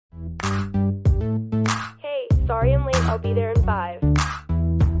I'll be there in 5.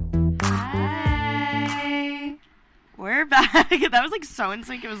 Hi. We're back. That was like so in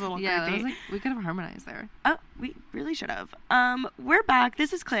sync. It was a little Yeah, creepy. that was like, we could have harmonized there. Oh, we really should have. We're back.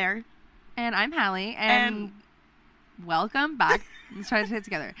 This is Claire. And I'm Hallie. And welcome back. Let's try to say it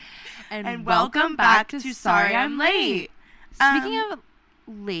together. And welcome back to Sorry I'm Late. Speaking of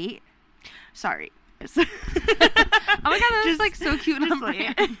late. Sorry. Oh my god, that was like so cute. Just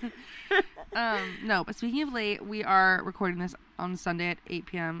late. No, but speaking of late, we are recording this on Sunday at 8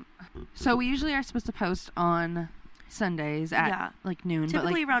 p.m. So we usually are supposed to post on Sundays at like noon.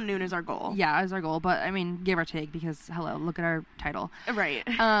 Typically but like, around noon is our goal. Yeah, is our goal. But I mean, give or take, because hello, look at our title. Right.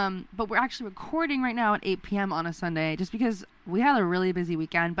 But we're actually recording right now at 8 p.m. on a Sunday just because we had a really busy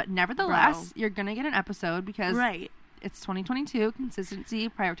weekend. But nevertheless, you're going to get an episode because it's 2022, consistency,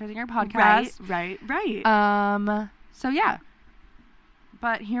 prioritizing our podcast. Right. So yeah.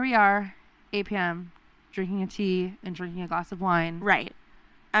 But here we are, 8 p.m., drinking a tea and drinking a glass of wine. Right.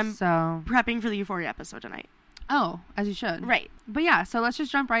 I'm so prepping for the Euphoria episode tonight. Oh, as you should. Right. But yeah, so let's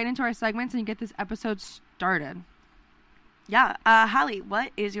just jump right into our segments and get this episode started. Yeah. Hallie,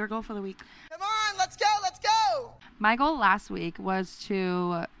 what is your goal for the week? Come on, let's go, let's go! My goal last week was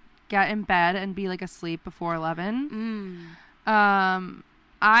to get in bed and be like asleep before 11.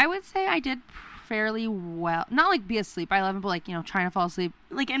 I would say I did fairly well. Not like be asleep by 11, but like, you know, trying to fall asleep.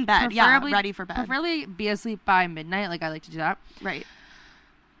 Like in bed, yeah, ready for bed. Preferably be asleep by midnight, like I like to do that. Right.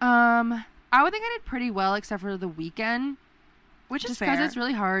 I would think I did pretty well except for the weekend. Which just is fair. because it's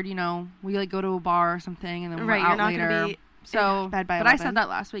really hard, you know, we like go to a bar or something and then we're you're out not later. Gonna be so, in bed by but 11. I said that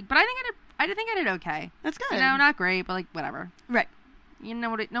last week. But I think I did okay. That's good. You know, not great, but like whatever. Right. You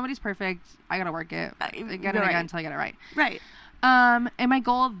know, nobody's perfect. I gotta work it. Again and again until I get it right. Right. And my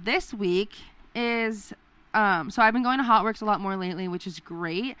goal this week is, so I've been going to HotWorks a lot more lately, which is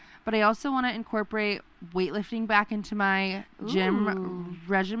great. But I also want to incorporate weightlifting back into my gym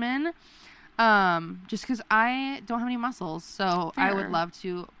regimen. Just because I don't have any muscles, so Fair. I would love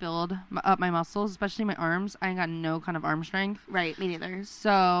to build up my muscles, especially my arms. I ain't got no kind of arm strength. Right, me neither.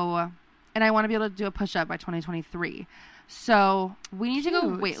 So, and I want to be able to do a push-up by 2023. So, we need to go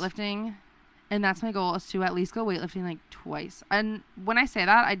weightlifting, and that's my goal, is to at least go weightlifting like twice. And when I say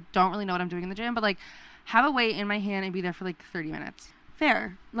that, I don't really know what I'm doing in the gym, but like have a weight in my hand and be there for like 30 minutes.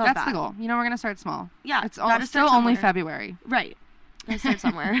 Fair. Love that's that. the goal. You know, we're going to start small. Yeah. It's still only February. Right. I start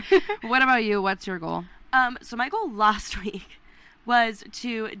somewhere. What about you? What's your goal? So my goal last week was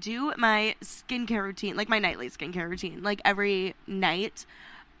to do my skincare routine, like my nightly skincare routine, like every night.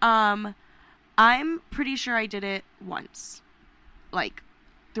 I'm pretty sure I did it once, like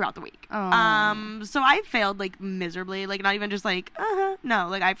throughout the week. Oh. So I failed like miserably, like not even just like, no,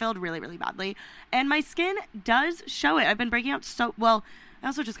 like I failed really, really badly. And my skin does show it. I've been breaking out so well. I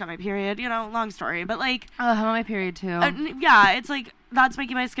also just got my period, you know, long story, but like... Oh, I'm on my period too. Yeah, it's like, that's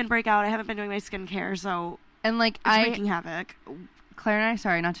making my skin break out. I haven't been doing my skincare, so... And like, it's wreaking havoc. Claire and I,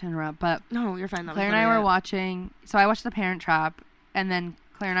 sorry, not to interrupt, but... No, you're fine. Claire and I were watching... So I watched The Parent Trap, and then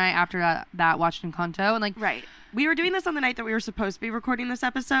Claire and I, after that watched Encanto, and like... Right. We were doing this on the night that we were supposed to be recording this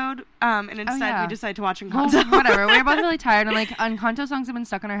episode, and instead we decided to watch Encanto. Well, whatever. We were both really tired, and like, Encanto songs have been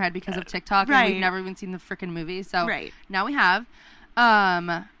stuck in our head because of TikTok, and we've never even seen the freaking movie, so... Now we have.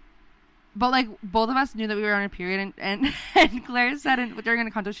 But, like, both of us knew that we were on a period, and Claire said during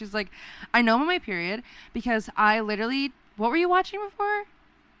Encanto, she's like, I know I'm on my period, because I literally... What were you watching before?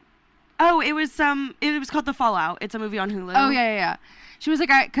 Oh, it was called The Fallout. It's a movie on Hulu. Oh, yeah. She was like,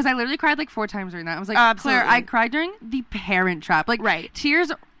 because I literally cried, like, 4 times during that. I was like, Absolutely. Claire, I cried during The Parent Trap. Like,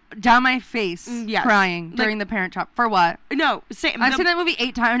 tears down my face crying during The Parent Trap. For what? No, same. I've seen that movie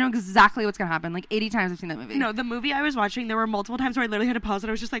 8 times. I know exactly what's going to happen. Like, 80 times I've seen that movie. No, the movie I was watching, there were multiple times where I literally had to pause it.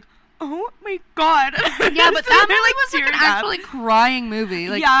 I was just like, oh my god. Yeah, but that movie was like an actually crying movie.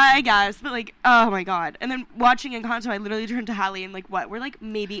 Like, yeah, I guess. But like, oh my god. And then watching Encanto, I literally turned to Hallie and like, what? We're like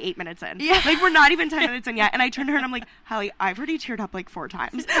maybe 8 minutes in. Yeah. Like, we're not even 10 minutes in yet. And I turned to her and I'm like, Hallie, I've already teared up like 4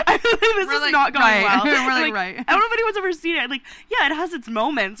 times. This is not going well. We're like, like, right. I don't know if anyone's ever seen it. Like, yeah, it has its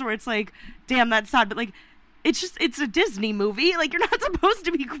moments where it's like, damn, that's sad. But like, it's a Disney movie. Like, you're not supposed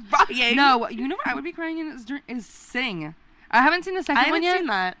to be crying. No, you know what I would be crying in is Sing. I haven't seen the second one yet. I haven't seen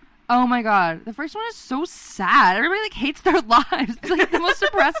that. Oh my god. The first one is so sad. Everybody like hates their lives. It's like the most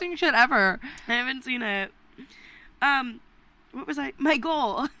depressing shit ever. I haven't seen it. What was my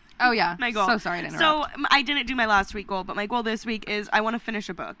goal? Oh yeah. My goal. So sorry to interrupt. So I didn't do my last week goal, but my goal this week is I want to finish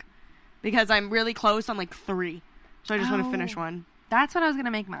a book. Because I'm really close on like 3. So I just want to finish one. That's what I was going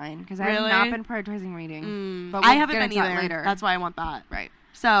to make mine. Because I have not been prioritizing reading. But I haven't been either. Later. That's why I want that. Right.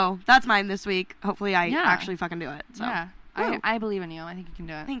 So that's mine this week. Hopefully I actually fucking do it. So. Yeah. I believe in you. I think you can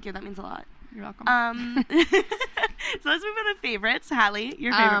do it. Thank you. That means a lot. You're welcome. So let's move on to favorites. Hallie,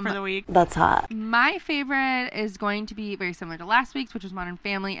 your favorite for the week. That's hot. My favorite is going to be very similar to last week's, which was Modern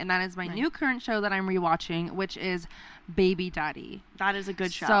Family, and that is my new current show that I'm rewatching, which is Baby Daddy. That is a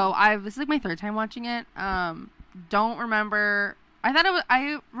good show. So this is like my third time watching it. Don't remember.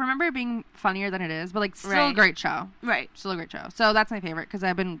 I remember it being funnier than it is, but like still a great show. Right. Still a great show. So that's my favorite because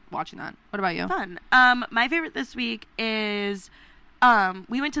I've been watching that. What about you? Fun. My favorite this week is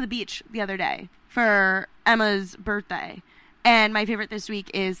we went to the beach the other day for Emma's birthday. And my favorite this week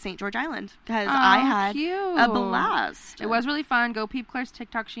is St. George Island because I had a blast. It was really fun. Go peep Claire's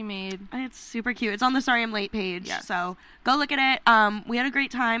TikTok she made. It's super cute. It's on the Sorry I'm Late page. Yes. So go look at it. We had a great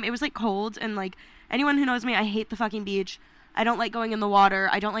time. It was like cold and like anyone who knows me, I hate the fucking beach. I don't like going in the water.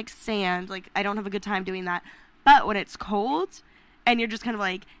 I don't like sand. Like, I don't have a good time doing that. But when it's cold and you're just kind of,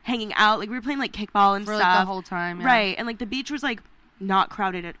 like, hanging out, like, we were playing, like, kickball and for stuff. Like, the whole time, yeah. Right. And, like, the beach was, like, not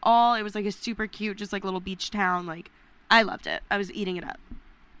crowded at all. It was, like, a super cute, just, like, little beach town. Like, I loved it. I was eating it up.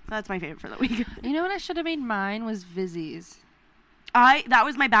 That's my favorite for the week. You know what I should have made mine was Vizzy's. That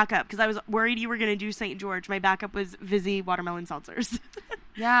was my backup because I was worried you were going to do St. George. My backup was Vizzy watermelon seltzers.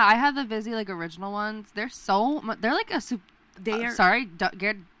 Yeah, I had the Vizzy, like, original ones. They're like a super... They are... sorry.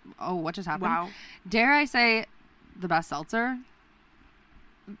 What just happened? Wow. Dare I say the best seltzer?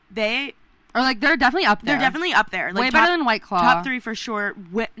 They're They're definitely up there. They're definitely up there. Like, way better than White Claw. Top 3 for sure.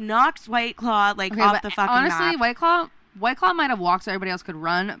 Knox White Claw, like, okay, off the fucking honestly, map. White Claw might have walked so everybody else could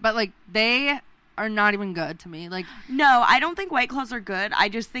run, but, like, they are not even good to me. Like, no, I don't think White Claws are good. I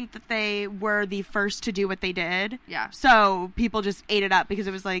just think that they were the first to do what they did. Yeah. So people just ate it up because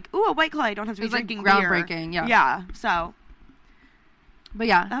it was like, ooh, a White Claw. I don't have to be drinking beer. Groundbreaking, yeah. Yeah, so... But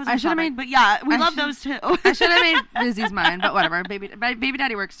yeah, that was I should have made. But yeah, we love those too. I should have made Vizzy's mine, but whatever. Baby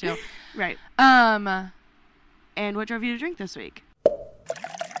Daddy works too. Right. And what drove you to drink this week?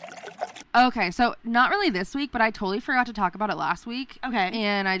 Okay, so not really this week, but I totally forgot to talk about it last week. Okay.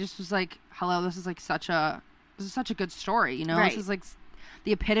 And I just was like, "Hello, this is such a good story, you know? Right. This is like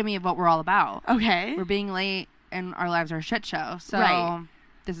the epitome of what we're all about. Okay. We're being late, and our lives are a shit show. So right.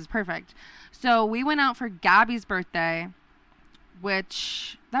 This is perfect. So we went out for Gabby's birthday.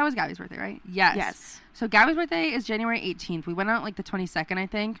 Which, that was Gabby's birthday, right? Yes. So Gabby's birthday is January 18th. We went out like the 22nd, I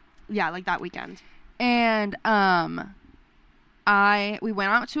think. Yeah, like that weekend. And we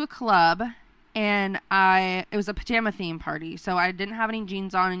went out to a club, and it was a pajama theme party. So I didn't have any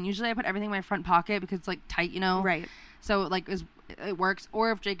jeans on, and usually I put everything in my front pocket because it's like tight, you know? Right. So like it works.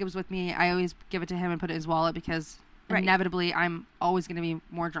 Or if Jacob's with me, I always give it to him and put it in his wallet because inevitably I'm always going to be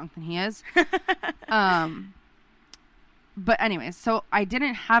more drunk than he is. But anyways, so I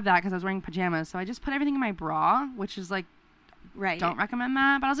didn't have that because I was wearing pajamas. So I just put everything in my bra, which is like, don't recommend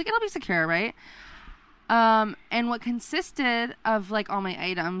that. But I was like, it'll be secure, right? And what consisted of like all my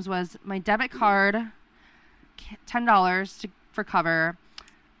items was my debit card, $10 for cover,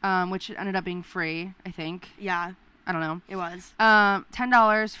 which ended up being free, I think. Yeah. I don't know. It was.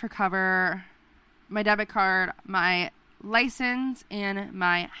 $10 for cover, my debit card, my license, and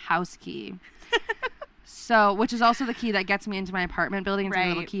my house key. So, which is also the key that gets me into my apartment building. It's a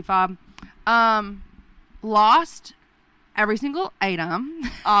little key fob. Lost every single item.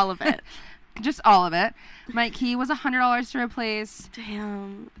 All of it. Just all of it. My key was $100 to replace.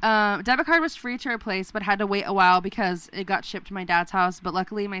 Damn. Debit card was free to replace, but had to wait a while because it got shipped to my dad's house. But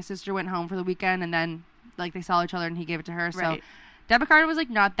luckily, my sister went home for the weekend, and then like they saw each other, and he gave it to her. So, debit card was like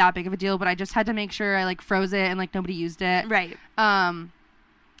not that big of a deal, but I just had to make sure I like froze it and like nobody used it. Right.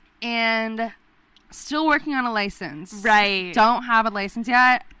 And still working on a license. Right. Don't have a license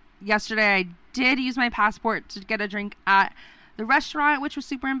yet. Yesterday, I did use my passport to get a drink at the restaurant, which was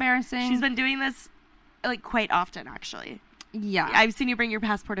super embarrassing. She's been doing this like quite often, actually. Yeah. I've seen you bring your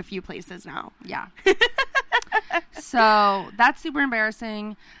passport a few places now. Yeah. So that's super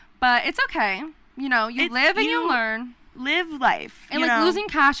embarrassing, but it's okay. You know, you live and you learn. Live life. And like losing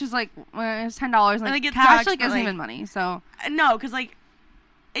cash is like it's $10. And, like cash sucks, like isn't even money. So no, because like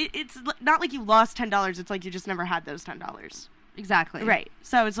it's not like you lost $10. It's like you just never had those $10. Exactly. Right.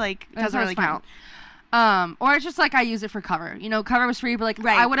 So it's like it doesn't really count. Or it's just like I use it for cover. You know, cover was free, but like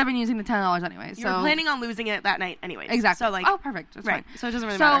I would have been using the $10 anyway. You were planning on losing it that night anyway. Exactly. So like, oh, perfect. That's fine. So it doesn't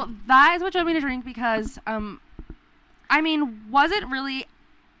really matter. So that is what drove me to drink because, I mean, was it really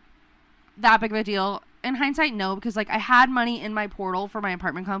that big of a deal? In hindsight, no, because like I had money in my portal for my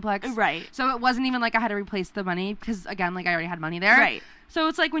apartment complex. Right. So it wasn't even like I had to replace the money because again, like I already had money there. Right. So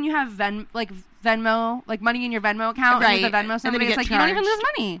it's like when you have Venmo, like money in your Venmo account, right? And the Venmo somebody, it's like charged. You don't even lose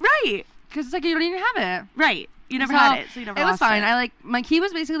money. Right. Because it's like you don't even have it. Right. You never had it, so you never lost it. It was fine. I like my key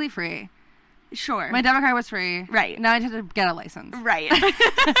was basically free. Sure. My debit card was free. Right. Now I just have to get a license. Right.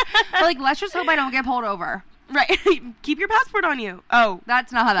 But like, let's just hope I don't get pulled over. Right. Keep your passport on you. Oh,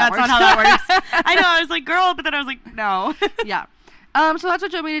 That's not how that that's works. not how that works. I know. I was like, girl, but then I was like, no. Yeah. So that's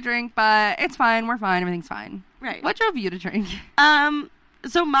what drove me to drink, but it's fine. We're fine. Everything's fine. Right. What drove you to drink?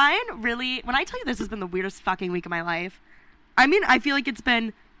 So mine really, when I tell you this has been the weirdest fucking week of my life, I mean, I feel like it's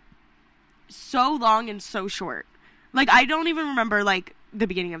been so long and so short. Like, I don't even remember, like, the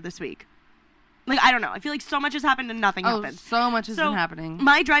beginning of this week. Like, I don't know. I feel like so much has happened and nothing happened. So much has been happening.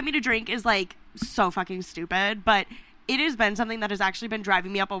 My drive me to drink is, like, so fucking stupid, but it has been something that has actually been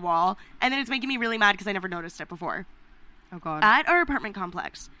driving me up a wall, and then it's making me really mad because I never noticed it before. Oh, God. At our apartment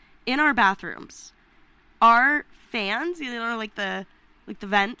complex, in our bathrooms, our fans, you know, like the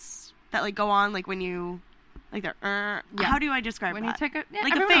vents that, like, go on, like, when you, like, they're, how do I describe when that? you take a, yeah,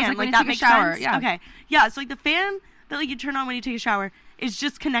 like a everyone knows, fan, when like you that take a makes shower. sense? Yeah. Okay. Yeah, so, like, the fan that, like, you turn on when you take a shower is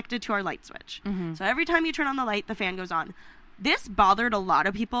just connected to our light switch. Mm-hmm. So every time you turn on the light, the fan goes on. This bothered a lot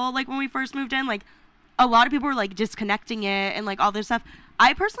of people, like, when we first moved in. Like, a lot of people were, like, disconnecting it and, like, all this stuff.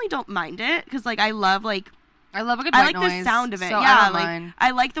 I personally don't mind it because, like, I love, like, I love a good I white like noise. the sound of it. So I Yeah, don't like, mind.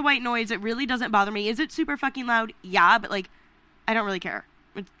 I like the white noise. It really doesn't bother me. Is it super fucking loud? Yeah, but, like, I don't really care.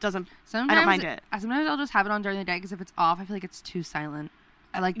 It doesn't. Sometimes, I don't mind it. Sometimes I'll just have it on during the day because if it's off, I feel like it's too silent.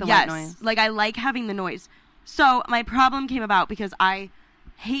 I like the Yes, white noise. like, I like having the noise. So my problem came about because I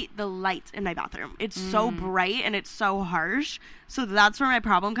hate the light in my bathroom. It's so bright and it's so harsh. So that's where my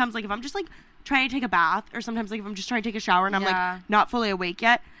problem comes. Like, if I'm just, like, trying to take a bath, or sometimes, like, if I'm just trying to take a shower and I'm, Yeah. like, not fully awake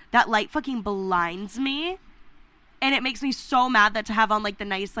yet, that light fucking blinds me. And it makes me so mad that to have on, like, the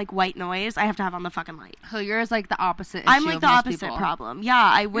nice, like, white noise, I have to have on the fucking light. So yours like the opposite issue I'm like of the most opposite people. problem. Yeah,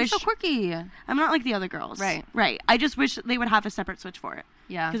 I You're wish. so quirky. I'm not like the other girls. Right. Right. I just wish they would have a separate switch for it.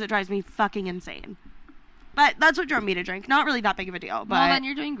 Yeah. Because it drives me fucking insane. But that's what drove me to drink. Not really that big of a deal. But Well, then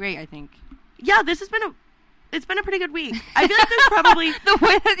you're doing great, I think. yeah, it's been a pretty good week. I feel like there's probably The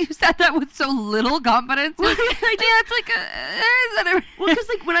way that you said that with so little confidence. Well, yeah, I it's like well, because,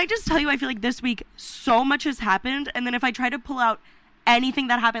 like, when I just tell you, I feel like this week so much has happened, and then if I try to pull out anything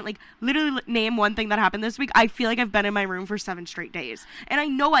that happened, like, literally name one thing that happened this week, I feel like I've been in my room for 7 straight days, and I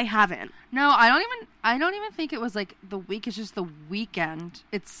know I haven't. No, I don't even think it was like the week. It's just the weekend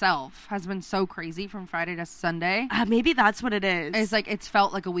itself has been so crazy from Friday to Sunday. Maybe that's what it is. It's like it's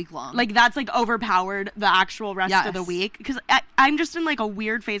felt like a week long. Like, that's, like, overpowered the actual rest of the Yes. week. Because I'm just in, like, a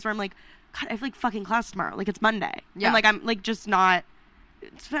weird phase where I'm like, God, I have, like, fucking class tomorrow. Like, it's Monday. Yeah. And, like, I'm, like, just not...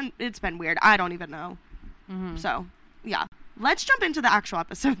 It's been weird. I don't even know. Mhm. So, yeah. Let's jump into the actual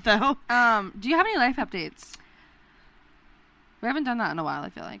episode, though. Do you have any life updates? We haven't done that in a while, I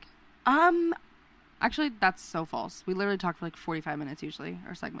feel like. Actually, that's so false. We literally talk for like 45 minutes usually,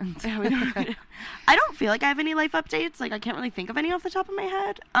 our segments. I don't feel like I have any life updates. Like, I can't really think of any off the top of my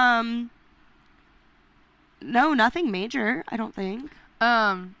head. No, nothing major, I don't think.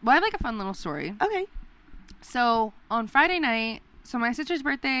 Well, I have like a fun little story. Okay. So on Friday night, so my sister's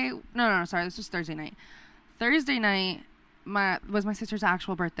birthday. No, sorry, this was Thursday night. Thursday night was my sister's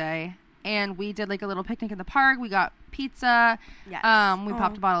actual birthday, and we did like a little picnic in the park. We got pizza. Yes. We Aw.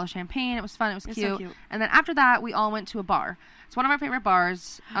 popped a bottle of champagne. It was fun. It was It's cute. so cute. And then after that, we all went to a bar. It's one of our favorite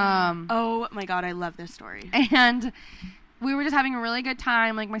bars. Oh my God, I love this story. And we were just having a really good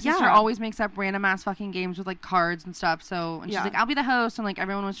time. Like, my sister Yeah. always makes up random ass fucking games with like cards and stuff. So, and she's Yeah. like, I'll be the host. And like,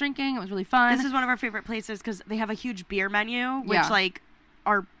 everyone was drinking. It was really fun. This is one of our favorite places because they have a huge beer menu, which Yeah. like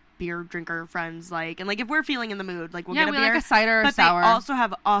our beer drinker friends like. And like, if we're feeling in the mood, like, we'll yeah, get a we beer. like a cider or but sour. they also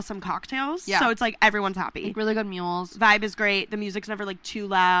have awesome cocktails. Yeah. So it's like everyone's happy. like really good mules. Vibe is great. The music's never like too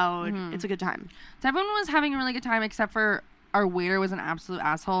loud. Mhm. It's a good time. So everyone was having a really good time except for our waiter was an absolute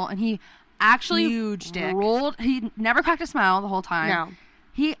asshole. And he actually Huge dick. he never cracked a smile the whole time. No.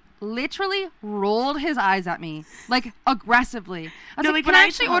 He literally rolled his eyes at me, like, aggressively. I was No, like, like, can when I I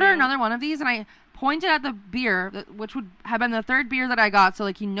actually tell order you- another one of these? And I pointed at the beer, which would have been the third beer that I got, so,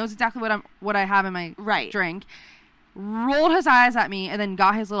 like, he knows exactly what I have in my Right. drink. Rolled his eyes at me, and then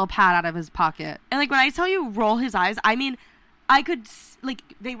got his little pad out of his pocket. And like, when I tell you roll his eyes, I mean, I could like,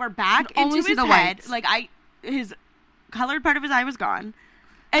 they were back Could only into see his the head. whites. Like, his colored part of his eye was gone,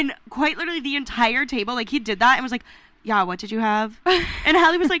 and quite literally the entire table, like, he did that and was like, yeah, what did you have? And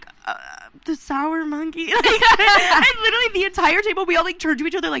Hallie was like, the sour monkey. Like, and literally the entire table, we all like turned to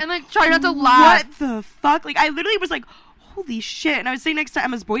each other like, And, like, tried not to laugh. what the fuck? Like, I literally was like, holy shit. And I was sitting next to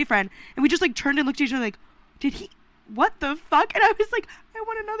Emma's boyfriend, and we just like turned and looked at each other like, did he, what the fuck? And I was like, I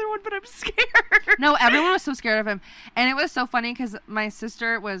want another one, but I'm scared. No, everyone was so scared of him. And it was so funny because my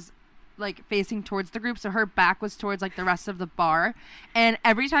sister was, like, facing towards the group, so her back was towards, like, the rest of the bar. And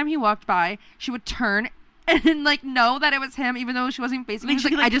every time he walked by, she would turn and then like know that it was him, even though she wasn't facing me. Like, She's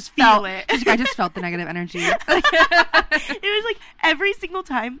she like, could, I just feel felt it. She's like, I just felt the negative energy. It was like every single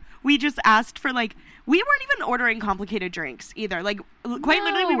time we just asked for like, we weren't even ordering complicated drinks either. Like quite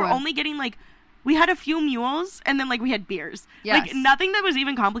literally, we were No. only getting like, we had a few mules and then like we had beers. Yes. Like nothing that was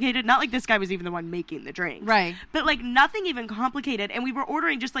even complicated. Not like this guy was even the one making the drinks. Right. But like nothing even complicated, and we were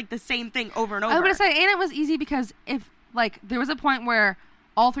ordering just like the same thing over and over. I was gonna say, and it was easy because if like there was a point where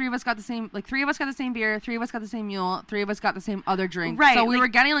all three of us got the same, like 3 of us got the same beer, 3 of us got the same mule, 3 of us got the same other drink. Right, So we like- were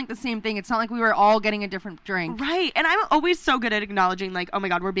getting like the same thing. It's not like we were all getting a different drink. Right, and I'm always so good at acknowledging like, oh my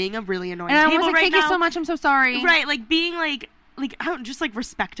god, we're being a really annoying And I was table like, right thank now. you so much. I'm so sorry. Right, like being like I don't just like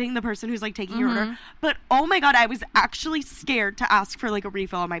respecting the person who's like taking your order. Mhm. But oh my god, I was actually scared to ask for like a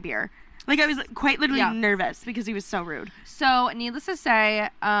refill on my beer. Like I was quite literally Yeah. nervous because he was so rude. So needless to say,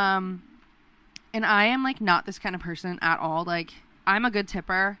 and I am like not this kind of person at all. Like I'm a good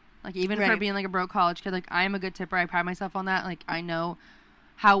tipper. Like even for Right. being like a broke college kid, like I am a good tipper. I pride myself on that. Like I know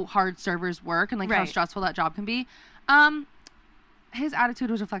how hard servers work and like how Right. stressful that job can be. His attitude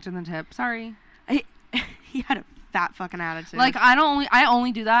was reflected in the tip. Sorry. He had a fat fucking attitude. Like I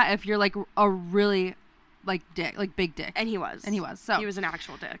only do that if you're like a really like dick, like big dick. and he was. So He was an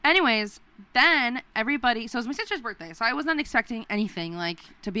actual dick. anyways, then everybody, so it was my sister's birthday, so I was not expecting anything like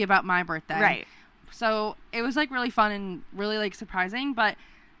to be about my birthday. Right. So it was like really fun and really like surprising, but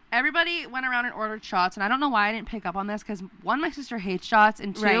everybody went around and ordered shots, and I don't know why I didn't pick up on this because one, my sister hates shots,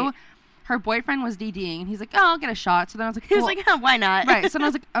 and 2, Right. her boyfriend was DDing, and he's like, oh, I'll get a shot. So then I was like, He was well, like, huh, why not? right. So then I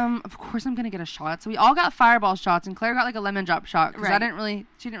was like, of course I'm gonna get a shot. So we all got Fireball shots, and Claire got like a lemon drop shot because Right.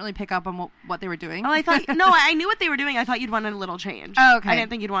 she didn't really pick up on what they were doing. Oh, I thought no, I knew what they were doing. I thought you'd want a little change. Oh, okay. I didn't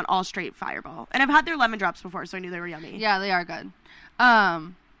think you'd want all straight Fireball. And I've had their lemon drops before, so I knew they were yummy. Yeah, they are good.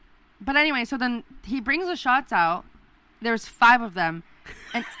 But anyway, so then he brings the shots out. There's 5 of them,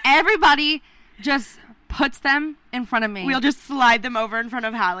 and everybody just puts them in front of me. We'll just slide them over in front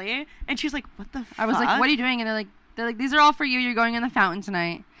of Hallie, and she's like, "What the fuck?" I was like, "What are you doing?" And they're like, "These are all for you. You're going in the fountain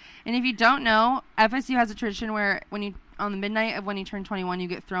tonight." And if you don't know, FSU has a tradition where on the midnight of when you turn 21, you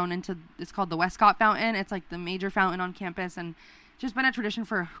get thrown into, it's called the Westcott Fountain. It's like the major fountain on campus, and it's just been a tradition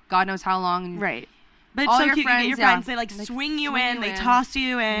for God knows how long. And Right. But all it's so your cute. friends, You get your yeah. friends. They like They swing you swing in. you They in. toss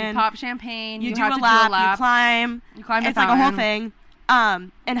you in. You pop champagne. You do have a to lap. do a lap. You climb. You climb the It's like a whole fountain.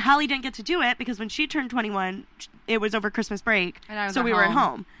 thing. And Hallie didn't get to do it because when she turned 21, it was over Christmas break, And I was so at we were at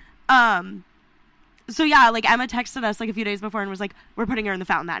home. home. So yeah, like Emma texted us like a few days before and was like, "We're putting her in the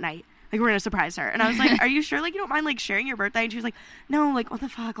fountain that night. Like we're gonna surprise her." And I was like, "Are you sure? Like you don't mind like sharing your birthday?" And she was like, "No, like what the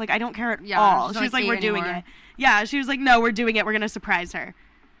fuck? Like I don't care at Yeah, all." she's She was not like, like "We're doing anymore. it." Yeah, she was like, "No, we're doing it. We're gonna surprise her."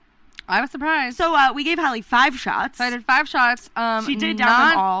 I was surprised. So we gave Hallie 5 shots. So I did 5 shots. She did down not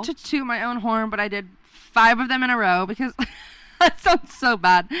them all. to toot my own horn, but I did 5 of them in a row because that sounds so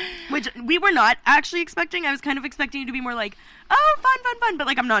bad. Which we were not actually expecting. I was kind of expecting you to be more like, "Oh, fun," but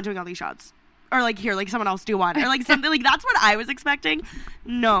like I'm not doing all these shots. Or like here, like someone else do one. Or like something like that's what I was expecting.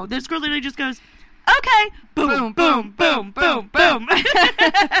 No, this girl literally just goes, "Okay." Boom, boom, boom, boom, boom.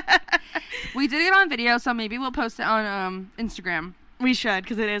 We did it on video, so maybe we'll post it on Instagram. We should,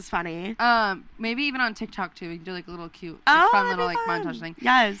 because it is funny. Maybe even on TikTok too. We can do like a little cute, Oh, fun that'd little be like fun. montage thing.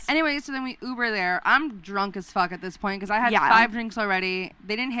 Yes. Anyway, so then we Uber there. I'm drunk as fuck at this point because I had Yeah. 5 drinks already.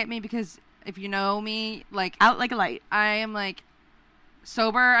 They didn't hit me because if you know me, like Out like a light. I am like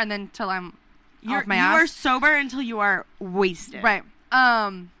sober and then till I'm off my You ass. are sober until you are wasted. Right.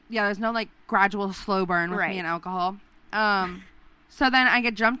 Yeah, there's no like gradual slow burn with Right. me and alcohol. So then I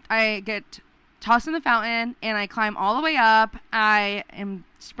get tossed in the fountain and I climb all the way up. I am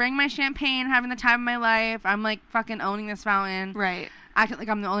spraying my champagne, having the time of my life. I'm like fucking owning this fountain. Right. Acting like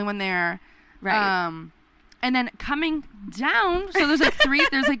I'm the only one there. Right. And then coming down, so there's like 3,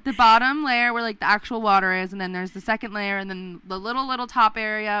 there's like the bottom layer where like the actual water is, and then there's the second layer, and then the little top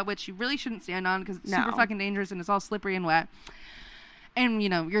area, which you really shouldn't stand on because it's super No. fucking dangerous and it's all slippery and wet. And, you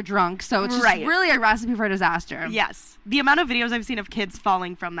know, you're drunk, so it's just Right. really a recipe for disaster. Yes. The amount of videos I've seen of kids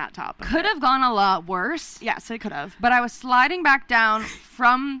falling from that top. Could have gone a lot worse, Yes, it could have. but I was sliding back down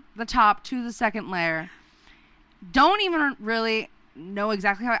from the top to the second layer. Don't even really know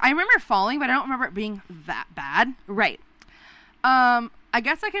exactly how. I remember falling, but I don't remember it being that bad. Right. I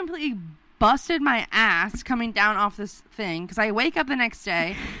guess I completely busted my ass coming down off this thing because I wake up the next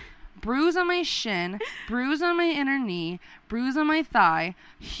day, bruise on my shin, bruise on my inner knee, bruise on my thigh,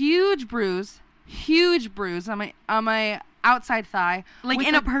 huge bruise on my outside thigh, Like with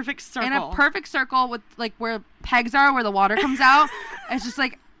in the- a perfect circle. in a perfect circle with like where pegs are, where the water comes out. It's just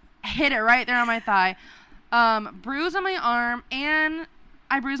like hit it right there on my thigh. Bruise on my arm, and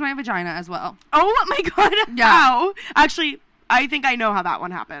I bruised my vagina as well. Oh my god. Yeah. How? Actually, I think I know how that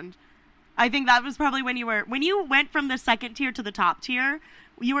one happened. I think that was probably when you went from the second tier to the top tier,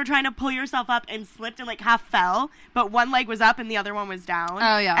 you were trying to pull yourself up and slipped and like half fell, but one leg was up and the other one was down.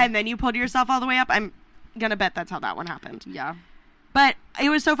 Oh, yeah. And then you pulled yourself all the way up. I'm gonna bet that's how that one happened. Yeah. But it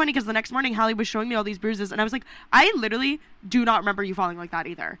was so funny because the next morning Hallie was showing me all these bruises and I was like, I literally do not remember you falling like that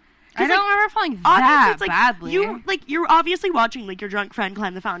either. I don't remember falling Obviously, that it's like badly. you're obviously watching like your drunk friend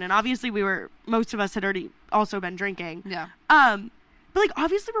climb the fountain. Obviously, most of us had already also been drinking. Yeah. But like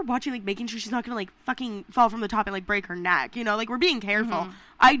obviously we're watching, like making sure she's not gonna like fucking fall from the top and like break her neck. You know, like we're being careful. Mm-hmm.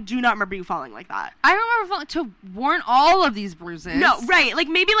 I do not remember you falling like that. I don't remember falling to warrant all of these bruises. No, right? Like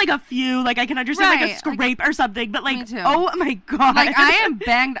maybe like a few. Like I can understand like a Right, scrape or something. But Me like, too. oh my god, Like I am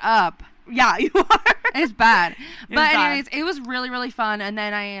banged up. Yeah, you are. It's bad. But bad. anyways, it was really, really fun. And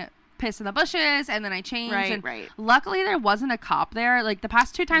then I pissed in the bushes and then I changed. Right, and right. luckily there wasn't a cop there. Like the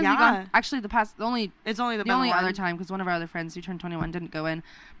past 2 times we've Yeah. gone, actually the only It's only the only one. other time, because one of our other friends who turned 21 didn't go in.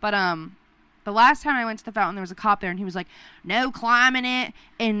 But the last time I went to the fountain, there was a cop there, and he was like, no climbing it,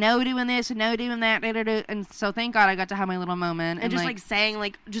 and no doing this, and no doing that, and so thank God I got to have my little moment. And just like saying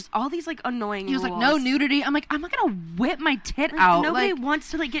like just all these like annoying he was rules. like, no nudity. I'm like, I'm not gonna whip my tit out. Nobody like, wants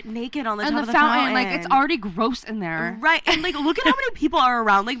to like get naked on the and top the of the fountain, like it's already gross in there. Right, and like look at how many people are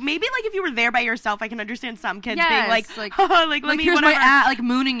around. Like maybe like if you were there by yourself, I can understand some kids being like, like, oh, like let like me here's whatever. my at, like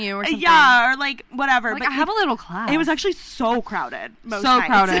mooning you or something. Yeah, or like whatever. Like but I have a little class. it was actually so crowded. Most So nights.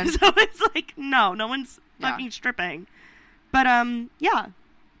 crowded. So it's like no one's Yeah. fucking stripping. But yeah.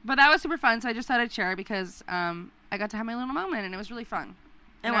 But that was super fun, so I just thought I'd share because I got to have my little moment and it was really fun.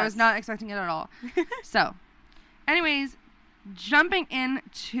 And I was not expecting it at all. So, anyways, jumping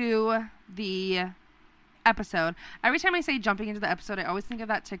into the episode. Every time I say jumping into the episode, I always think of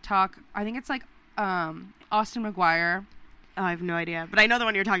that TikTok. I think it's like Austin McGuire. Oh, I have no idea. But I know the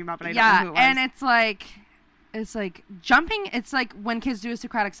one you're talking about, but I don't know who it was. And it's like jumping. It's like when kids do a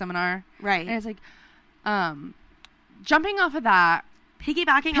Socratic seminar. Right. And it's like jumping off of that.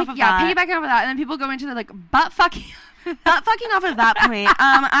 Piggybacking off of yeah, that. piggybacking off of that. And then people go into the like butt fucking. Not fucking off of that point.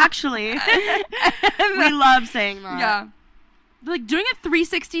 Actually, we love saying that. Yeah. Like doing a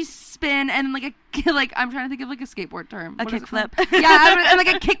 360 spin and like a like I'm trying to think of like a skateboard term. A What is it kickflip. called? Yeah, and like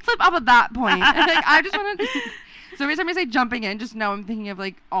a kickflip off of that point. Like, I just want to. So every time I say jumping in, just know I'm thinking of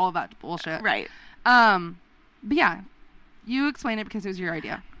like all of that bullshit. Right. But yeah, you explain it because it was your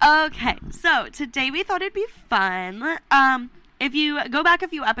idea. Okay, so today we thought it'd be fun. If you go back a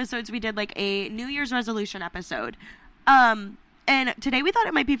few episodes, we did like a New Year's resolution episode. And today we thought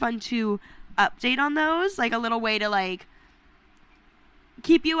it might be fun to update on those, like a little way to like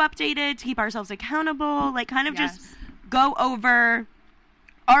keep you updated, to keep ourselves accountable, like kind of Yes. just go over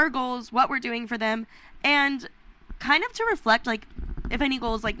our goals, what we're doing for them, and kind of to reflect like if any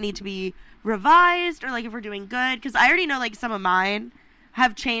goals like need to be revised or like if we're doing good, because I already know like some of mine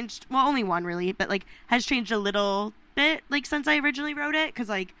have changed. Well, only one really, but like has changed a little bit like since I originally wrote it, because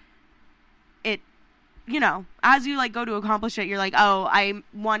like it, you know, as you like go to accomplish it, you're like, oh, I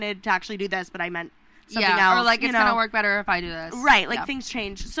wanted to actually do this, but I meant something else, or like you it's know? gonna work better if I do this. Right, like Yeah. things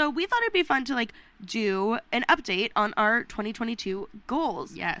change. So we thought it'd be fun to like do an update on our 2022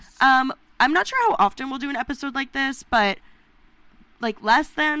 goals. Yes. I'm not sure how often we'll do an episode like this, but like less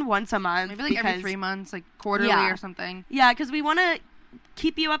than once a month. Maybe like every 3 months, like quarterly Yeah. or something. Yeah, because we want to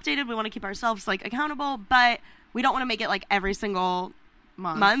keep you updated. We want to keep ourselves like accountable, but we don't want to make it like every single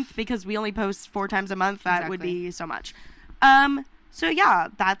month because we only post 4 times a month. That would Exactly. be so much. So yeah,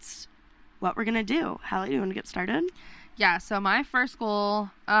 that's what we're gonna do. Hallie, do you want to get started? Yeah, so my first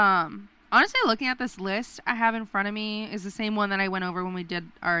goal, honestly, looking at this list I have in front of me is the same one that I went over when we did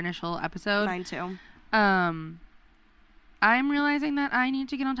our initial episode. Mine too. I'm realizing that I need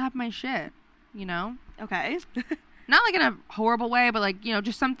to get on top of my shit, you know? Okay. Not like in a horrible way, but like, you know,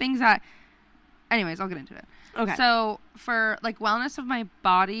 just some things that... Anyways, I'll get into it. Okay. So for like wellness of my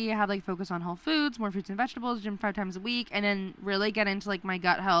body, I have like focus on whole foods, more fruits and vegetables, gym 5 times a week, and then really get into like my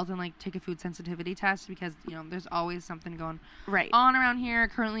gut health and like take a food sensitivity test because, you know, there's always something going Right. on around here.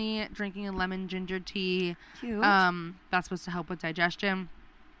 Currently drinking a lemon ginger tea. Cute. That's supposed to help with digestion.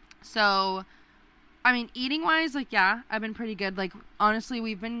 So, I mean, eating wise, like, yeah, I've been pretty good. Like, honestly,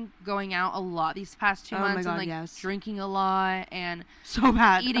 we've been going out a lot these past 2 Oh my months God, and like yes. drinking a lot and So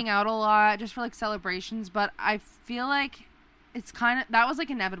bad. eating out a lot just for like celebrations. But I feel like it's kind of, that was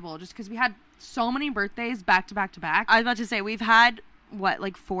like inevitable just because we had so many birthdays back to back to back. I was about to say, we've had, what,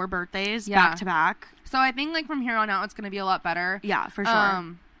 like 4 birthdays Yeah. back to back? So I think like from here on out, it's going to be a lot better. Yeah, for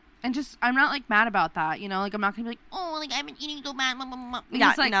sure. And just, I'm not like mad about that, you know, like I'm not gonna be like, oh, like I've been eating so bad, because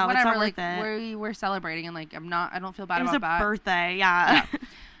Yeah, like no, it's whatever, not worth like it. we're celebrating, and like I don't feel bad It was about a that. birthday, yeah.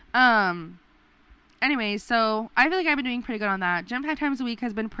 anyways, so I feel like I've been doing pretty good on that. Gym 5 times a week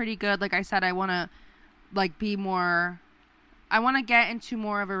has been pretty good. Like I said, I want to like be more. I want to get into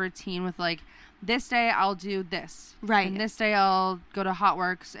more of a routine with like this day I'll do this, Right. and this day I'll go to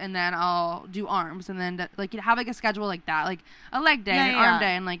HotWorks, and then I'll do arms, and then like have like a schedule like that, like a leg day, an arm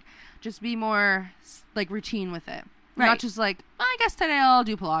day, and like just be more like routine with it. Right. Not just like, well, I guess today I'll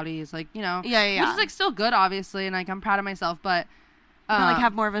do Pilates, like, you know. Yeah. Which is like still good, obviously, and like I'm proud of myself, but like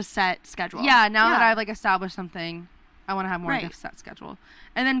have more of a set schedule. yeah, now that I've like established something, I want to have more of Right. a set schedule.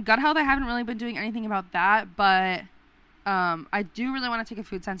 And then gut health, I haven't really been doing anything about that, but I do really want to take a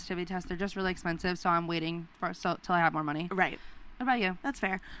food sensitivity test. They're just really expensive, so I'm waiting till I have more money. Right. What about you? That's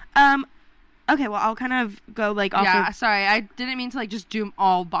fair. Okay, well, I'll kind of go like off Yeah, of... sorry, I didn't mean to like just do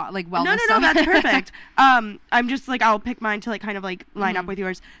all like wellness No, stuff. that's perfect. I'm just like, I'll pick mine to like kind of like line up with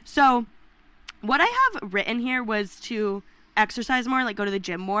yours. So what I have written here was to exercise more, like go to the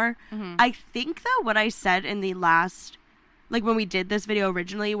gym more. I think though what I said in the last, like when we did this video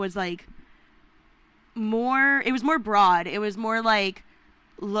originally was like more, it was more broad. It was more like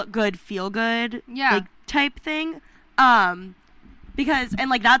look good, feel good, like type thing. Because, and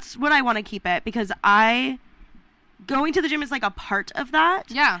like that's what I want to keep it, because going to the gym is like a part of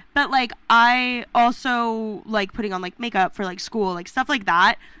that. Yeah. But like I also like putting on like makeup for like school, like stuff like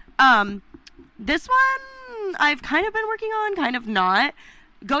that. This one I've kind of been working on, kind of not.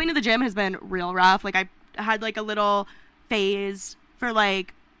 Going to the gym has been real rough. Like I had like a little phase for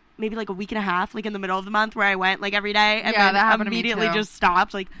like maybe like a week and a half, like in the middle of the month, where I went like every day and that then happened to me immediately too. just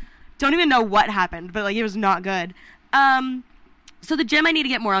stopped. Like don't even know what happened, but like it was not good. So the gym I need to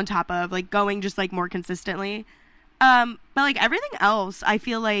get more on top of, like going just like more consistently. But like everything else, I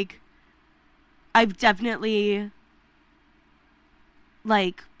feel like I've definitely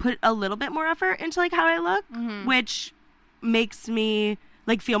like put a little bit more effort into like how I look, which makes me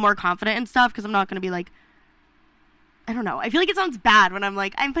like feel more confident and stuff, because I'm not going to be like, I don't know. I feel like it sounds bad when I'm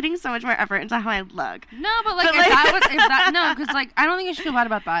like, I'm putting so much more effort into how I look. No, but like, no, because like I don't think you should feel bad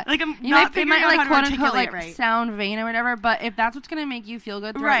about that. Like I'm you not it figuring might out like how to quote unquote articulate like it right. sound vain or whatever, but if that's what's gonna make you feel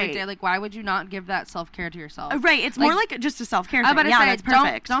good throughout your day, like why would you not give that self-care to yourself? Right. It's more like just a self-care I'm thing. about to Yeah, say, that's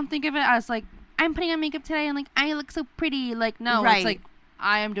perfect. Don't think of it as like I'm putting on makeup today and like I look so pretty. Like no, Right. it's like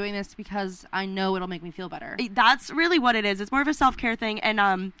I am doing this because I know it'll make me feel better. That's really what it is. It's more of a self-care thing. And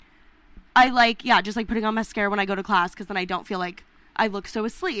I like, just like putting on mascara when I go to class, because then I don't feel like I look so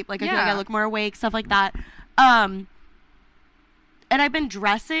asleep. Like I feel like I look more awake, stuff like that. And I've been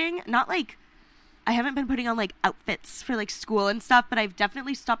dressing, not like, I haven't been putting on like outfits for like school and stuff, but I've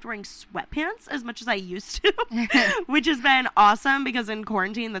definitely stopped wearing sweatpants as much as I used to, which has been awesome, because in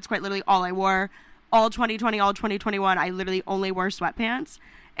quarantine, that's quite literally all I wore. All 2020, all 2021, I literally only wore sweatpants.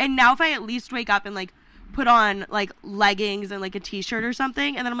 And now if I at least wake up and like put on like leggings and like a t-shirt or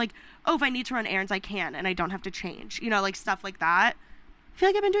something, and then I'm like, oh, if I need to run errands, I can, and I don't have to change, you know, like stuff like that. I feel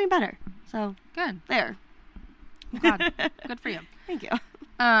like I've been doing better. So Good. there. God, good for you. Thank you.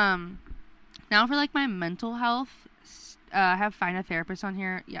 Now for like my mental health, I have find a therapist on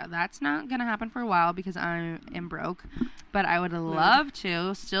here. Yeah, that's not gonna happen for a while because I am broke, but I would love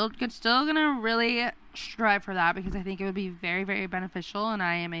to. Still gonna really strive for that, because I think it would be very, very beneficial, and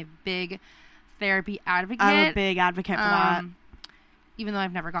I am a big therapy advocate. I'm a big advocate for that. Even though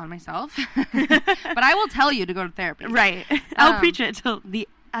I've never gone myself, but I will tell you to go to therapy. Right. I'll preach it till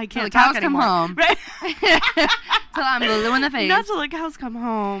I can't till the talk cows come anymore. home. Right. Till I'm blue in the face. Not till the cows come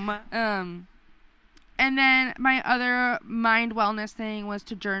home. And then my other mind wellness thing was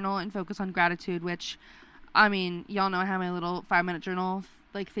to journal and focus on gratitude, which, I mean, y'all know I have my little 5-minute journal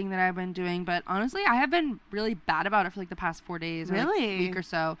like thing that I've been doing, but honestly, I have been really bad about it for like the past 4 days, or, like, Really? week or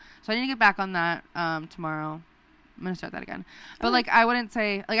so. So I need to get back on that tomorrow. I'm gonna start that again. But like, I wouldn't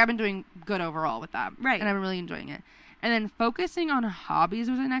say like I've been doing good overall with that, Right? And I've been really enjoying it. And then focusing on hobbies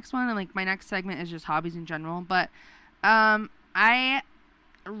was the next one, and like my next segment is just hobbies in general. But I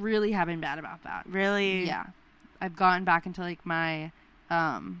really have been bad about that. Really? Yeah. I've gotten back into like my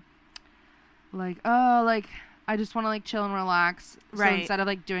like I just want to like chill and relax. So Right. instead of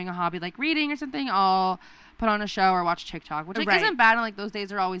like doing a hobby like reading or something, I'll put on a show or watch TikTok, which like Right. isn't bad, and like those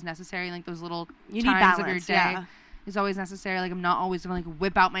days are always necessary, and like those little You need times of your balance, day yeah. is always necessary. Like I'm not always gonna like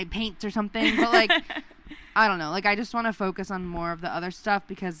whip out my paints or something, but like I don't know, like I just want to focus on more of the other stuff,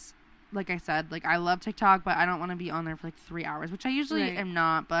 because like I said, like I love TikTok, but I don't want to be on there for like 3 hours, which I usually Right. am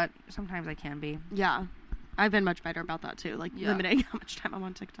not, but sometimes I can be. Yeah. I've been much better about that too, like Yeah. limiting how much time I'm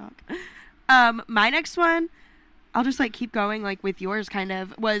on TikTok. My next one, I'll just like keep going like with yours kind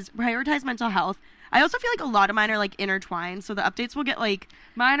of, was prioritize mental health. I also feel like a lot of mine are like intertwined, so the updates will get like,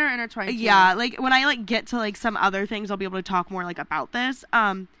 Mine are intertwined too. yeah, like when I like get to like some other things, I'll be able to talk more like about this.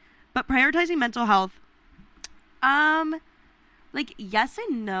 But prioritizing mental health, like, yes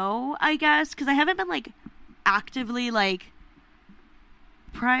and no, I guess, because I haven't been, like, actively, like,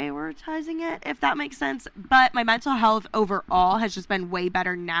 prioritizing it, if that makes sense. But my mental health overall has just been way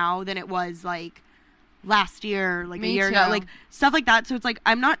better now than it was, like, last year, like, a year ago. Like, stuff like that. So it's, like,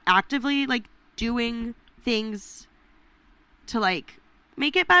 I'm not actively, like, doing things to, like,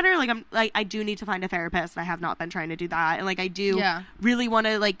 make it better. Like, I do need to find a therapist. I have not been trying to do that. And, like, I do really want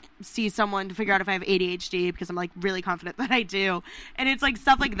to, like, see someone to figure out if I have ADHD, because I'm, like, really confident that I do. And it's, like,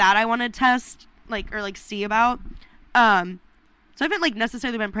 stuff like that I want to test, like, or, like, see about. So I haven't, like,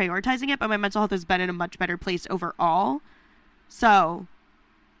 necessarily been prioritizing it, but my mental health has been in a much better place overall. So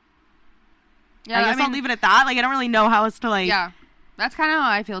I guess I'll leave it at that. Like, I don't really know how else to, like... Yeah. That's kind of how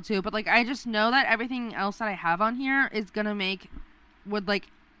I feel, too. But, like, I just know that everything else that I have on here is going to would, like,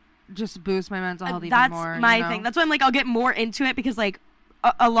 just boost my mental health even more. That's my thing. That's why I'm, like, I'll get more into it, because, like,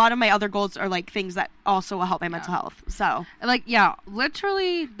 a lot of my other goals are, like, things that also will help my mental health. So, like, yeah,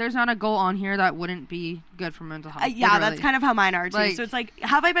 literally, there's not a goal on here that wouldn't be good for mental health. Yeah, literally. That's kind of how mine are, too. Like, so it's, like,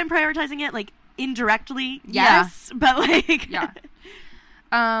 have I been prioritizing it? Like, indirectly, yes. But, like... Yeah.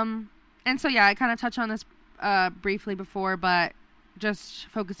 And so, yeah, I kind of touched on this briefly before, but just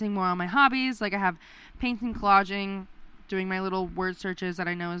focusing more on my hobbies. Like, I have painting, collaging, doing my little word searches that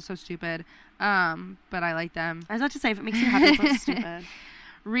I know is so stupid, but I like them. I was about to say, if it makes you happy, it's not stupid.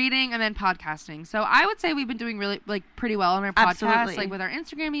 Reading, and then podcasting. So I would say we've been doing really, like, pretty well on our podcast, like, with our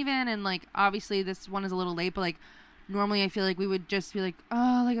Instagram even, and, like, obviously this one is a little late, but, like, normally I feel like we would just be like,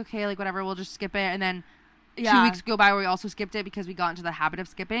 oh, like, okay, like, whatever, we'll just skip it, and then 2 weeks go by where we also skipped it because we got into the habit of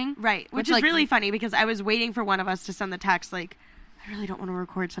skipping. Right, which is, like, really funny, because I was waiting for one of us to send the text, like, I really don't want to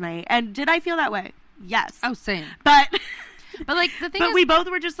record tonight. And did I feel that way? Yes. Oh, same. But like, the thing is, we both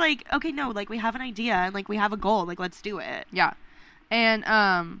were just like, okay, no, like, we have an idea, and, like, we have a goal, like, let's do it. Yeah. And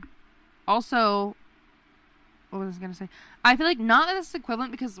also, what was I going to say? I feel like not that it's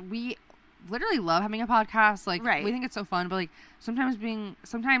equivalent, because we literally love having a podcast. Like, we think it's so fun, but, like,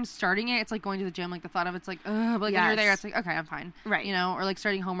 sometimes starting it, it's like going to the gym. Like, the thought of it's like, ugh, but, like, when you're there, it's like, okay, I'm fine. Right. You know, or, like,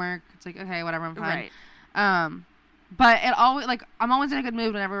 starting homework, it's like, okay, whatever, I'm fine. Right. But it always, like, I'm always in a good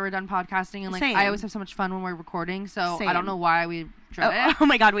mood whenever we're done podcasting, and, like, I always have so much fun when we're recording, so I don't know why we dread it. Oh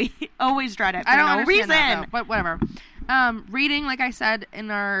my god, we always dread it for no reason. That, but whatever. Reading, like I said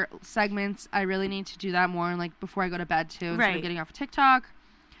in our segments, I really need to do that more, like, before I go to bed, too, instead of getting off TikTok.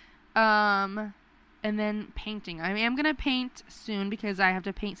 And then painting. I am going to paint soon, because I have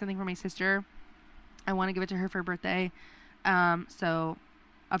to paint something for my sister. I want to give it to her for her birthday. So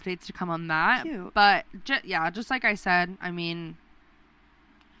updates to come on that. Cute. But just like I said, I mean,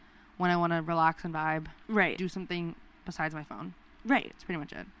 when I want to relax and vibe, do something besides my phone. Right. That's pretty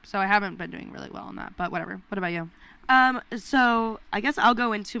much it. So I haven't been doing really well on that, but whatever. What about you? So I guess I'll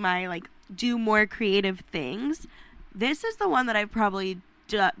go into my, like, do more creative things. This is the one that I've probably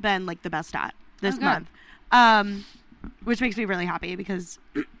been, like, the best at this month. Which makes me really happy, because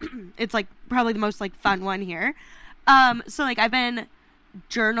it's, like, probably the most, like, fun one here. So, like, I've been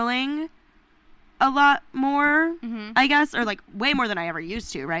journaling a lot more, I guess, or, like, way more than I ever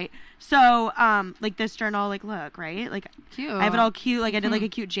used to, right? So, like, this journal, like, look, right? Like, cute. I have it all cute. Like, I did, like, a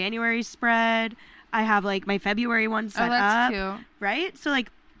cute January spread. I have, like, my February one set up. Oh, that's cute. Right? So,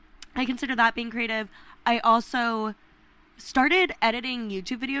 like, I consider that being creative. I also started editing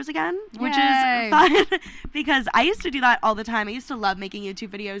YouTube videos again, which is fun, because I used to do that all the time. I used to love making YouTube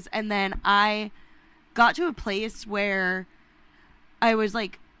videos, and then I got to a place where I was,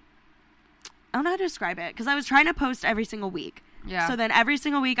 like, I don't know how to describe it, because I was trying to post every single week. Yeah. So then every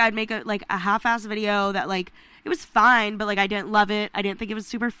single week I'd make a half-ass video that, like, it was fine, but, like, I didn't love it. I didn't think it was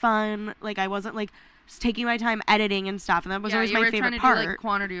super fun. Like, I wasn't, like, taking my time editing and stuff, and that was always my favorite part. Do, like,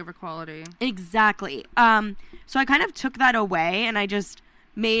 quantity over quality. Exactly. So I kind of took that away, and I just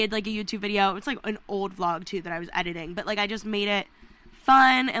made, like, a YouTube video. It's, like, an old vlog, too, that I was editing, but, like, I just made it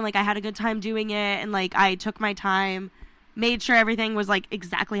fun, and, like, I had a good time doing it, and, like, I took my time, made sure everything was, like,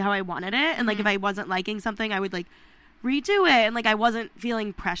 exactly how I wanted it, and, like, if I wasn't liking something, I would, like, redo it, and, like, I wasn't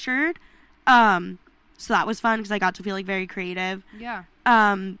feeling pressured. So that was fun, because I got to feel, like, very creative. Yeah.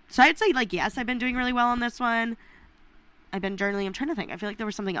 So I'd say, like, yes, I've been doing really well on this one. I've been journaling. I'm trying to think. I feel like there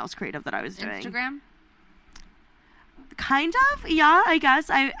was something else creative that I was doing. Instagram? Kind of, yeah, I guess.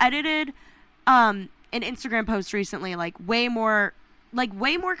 I edited an Instagram post recently, like, way more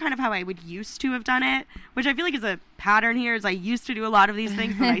kind of how I would used to have done it, which I feel like is a pattern here, is I used to do a lot of these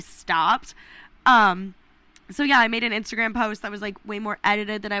things, but I stopped. So yeah, I made an Instagram post that was, like, way more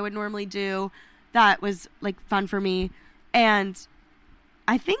edited than I would normally do. That was, like, fun for me. And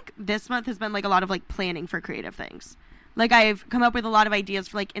I think this month has been, like, a lot of, like, planning for creative things. Like, I've come up with a lot of ideas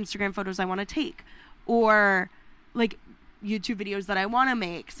for, like, Instagram photos I want to take, or, like, YouTube videos that I want to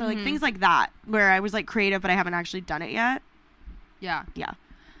make. So, like, things like that, where I was, like, creative, but I haven't actually done it yet. Yeah. Yeah.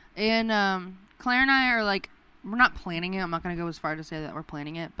 And Claire and I are, like, we're not planning it. I'm not going to go as far to say that we're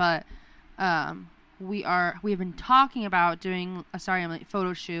planning it, but we have been talking about doing a Sorry I'm Late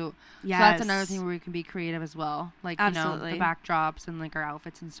photo shoot. Yes. So that's another thing where we can be creative as well. Like, Absolutely. you know, the backdrops and, like, our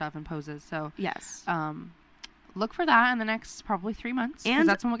outfits and stuff and poses. So, Yes. Look for that in the next probably 3 months. And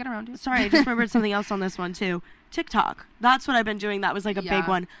that's when we'll get around to it. Sorry, I just remembered something else on this one, too. TikTok. That's what I've been doing. That was, like, a big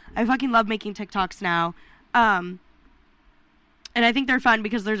one. I fucking love making TikToks now. And I think they're fun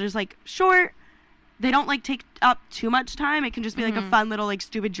because they're just, like, short. They don't, like, take up too much time. It can just be, like, a fun little, like,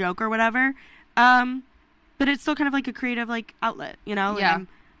 stupid joke or whatever. But it's still kind of, like, a creative, like, outlet, you know? Like, I'm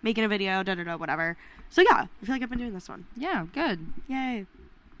making a video, da-da-da, whatever. So, yeah, I feel like I've been doing this one. Yeah, good. Yay.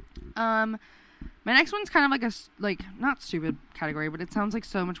 My next one's kind of like a, not stupid category, but it sounds like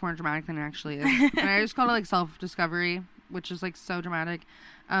so much more dramatic than it actually is. And I just called it, like, self-discovery, which is, like, so dramatic.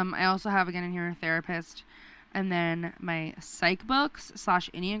 I also have, again, in here, a therapist. And then my psych books /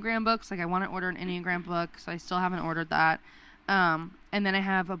 Enneagram books. Like, I want to order an Enneagram book, so I still haven't ordered that. And then I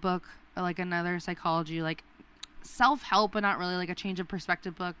have a book, like, another psychology, like, self-help, but not really, like, a change of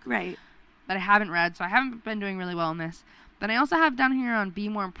perspective book. Right. That I haven't read, so I haven't been doing really well in this. Then I also have down here on Be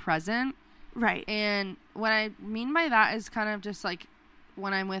More Present. Right. And what I mean by that is kind of just, like,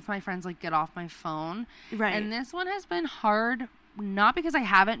 when I'm with my friends, like, get off my phone. Right. And this one has been hard, not because I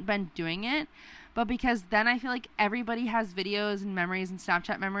haven't been doing it, but because then I feel like everybody has videos and memories and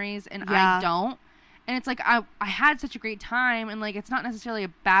Snapchat memories, and I don't. And it's like, I had such a great time, and, like, it's not necessarily a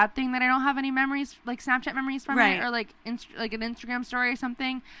bad thing that I don't have any memories, like, Snapchat memories from it, or, like, like an Instagram story or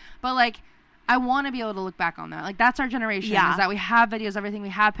something. But, like, I want to be able to look back on that. Like, that's our generation, is that we have videos of everything, we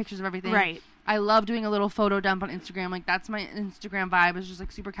have pictures of everything. Right. I love doing a little photo dump on Instagram. Like, that's my Instagram vibe. It's just,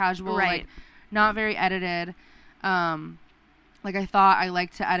 like, super casual, like, not very edited. Like, I thought I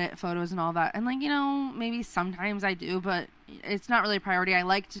like to edit photos and all that. And, like, you know, maybe sometimes I do, but it's not really a priority. I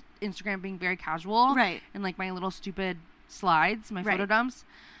liked Instagram being very casual. Right. And, like, my little stupid slides, my photo dumps.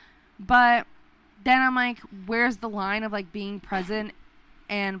 But then I'm like, where's the line of, like, being present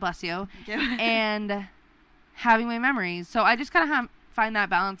and, bless you, and having my memories? So I just kind of find that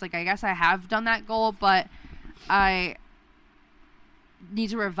balance. Like, I guess I have done that goal, but I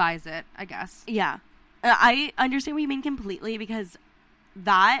need to revise it, I guess. Yeah. I understand what you mean completely, because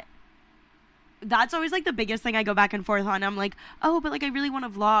that's always, like, the biggest thing I go back and forth on. I'm like, oh, but, like, I really want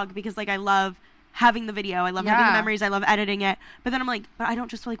to vlog because, like, I love having the video. I love having the memories. I love editing it. But then I'm like, but I don't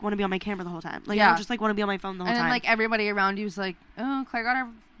just, like, want to be on my camera the whole time. Like, I don't just, like, want to be on my phone the whole time. And then, like, everybody around you is like, oh, Claire got her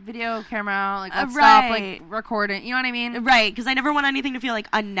video camera out. Like, let's stop, like, recording. You know what I mean? Right. Because I never want anything to feel, like,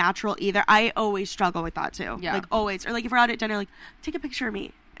 unnatural either. I always struggle with that, too. Yeah. Like, always. Or, like, if we're out at dinner, like, take a picture of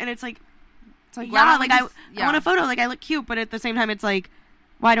me. And it's like, like, yeah, like, I want a photo. Like, I look cute. But at the same time, it's like,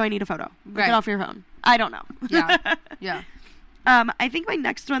 why do I need a photo? Like, get off your phone. I don't know. Yeah. Yeah. I think my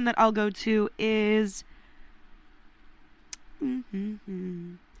next one that I'll go to is... Okay,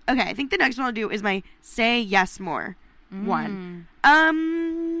 I think the next one I'll do is my Say Yes More one.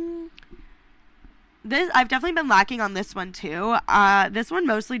 This I've definitely been lacking on this one too. This one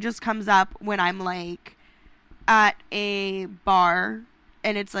mostly just comes up when I'm, like, at a bar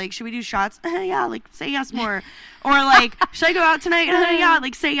and it's like, should we do shots? Yeah, like, say yes more. Or, like, should I go out tonight? Yeah,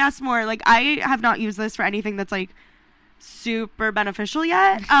 like, say yes more. Like, I have not used this for anything that's, like, super beneficial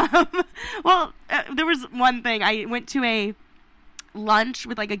yet. There was one thing. I went to a lunch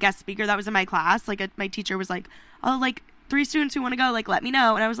with, like, a guest speaker that was in my class. Like, my teacher was like, oh, like, 3 students who want to go, like, let me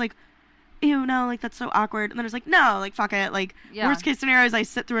know. And I was like, ew, no, like, that's so awkward. And then I was like, no, like, fuck it. Like, worst case scenario is I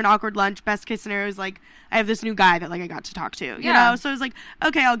sit through an awkward lunch. Best case scenario is, like, I have this new guy that, like, I got to talk to, you know? So I was like,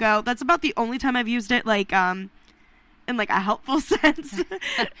 okay, I'll go. That's about the only time I've used it, like, in, like, a helpful sense.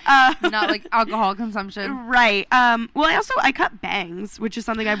 Not, like, alcohol consumption. Right. Well, I cut bangs, which is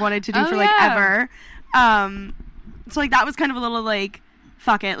something I've wanted to do for, like, ever. So, like, that was kind of a little, like,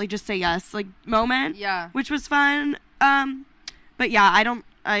 fuck it, like, just say yes, like, moment. Yeah. Which was fun. But, yeah,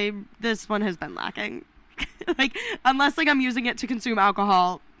 this one has been lacking. Like, unless, like, I'm using it to consume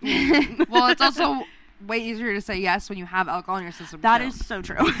alcohol. Well, it's also way easier to say yes when you have alcohol in your system. That is so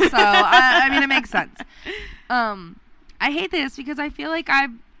true. So, I mean, it makes sense. I hate this because I feel like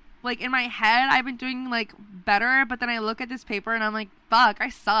in my head, I've been doing, like, better, but then I look at this paper and I'm like, fuck, I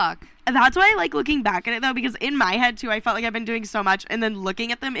suck. That's why I like looking back at it, though, because in my head, too, I felt like I've been doing so much, and then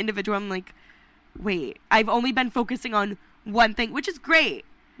looking at them individually, I'm like, wait, I've only been focusing on one thing, which is great.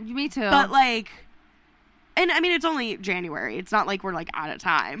 Me too. But, like, And I mean, it's only January. It's not like we're like out of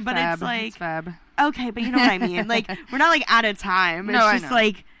time, but Feb. it's like, It's Feb. okay, but you know what I mean? Like, we're not like out of time. It's No, I just know.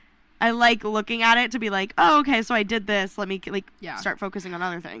 like, I like looking at it to be like, oh, okay, so I did this. Let me like Yeah. start focusing on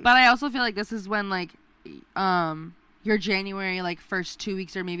other things. But I also feel like this is when like, your January like first 2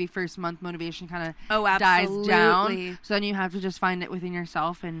 weeks or maybe first month motivation kind of oh, dies down. absolutely. So then you have to just find it within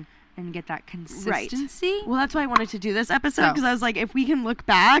yourself and get that consistency. Well, that's why I wanted to do this episode, So. because I was like, if we can look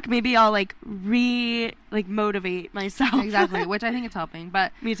back, maybe I'll like motivate myself. Exactly, which I think it's helping.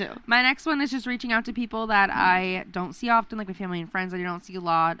 But Me too. my next one is just reaching out to people that I don't see often, like my family and friends that I don't see a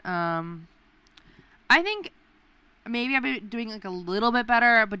lot. I think maybe I've been doing like a little bit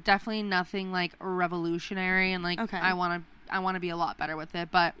better, but definitely nothing like revolutionary. And like Okay. I want to be a lot better with it,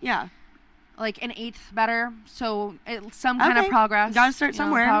 but Yeah. like an eighth better. So some kind of Okay. progress. Gotta start you know,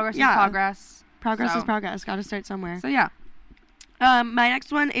 somewhere. Progress Yeah. is progress. Progress So- is progress. Got to start somewhere. So yeah. My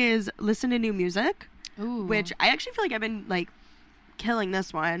next one is listen to new music, Ooh. which I actually feel like I've been like killing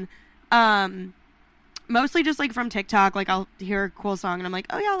this one. Mostly just like from TikTok. Like I'll hear a cool song and I'm like,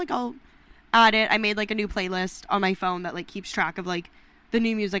 oh yeah, like I'll add it. I made like a new playlist on my phone that like keeps track of like the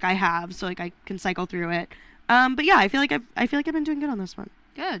new music I have, so like I can cycle through it. But yeah, I feel like I've been doing good on this one,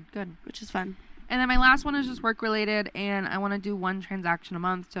 good. which is fun. And then my last one is just work related, and I want to do 1 transaction a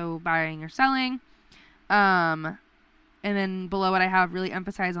month, so buying or selling. And then below it, I have really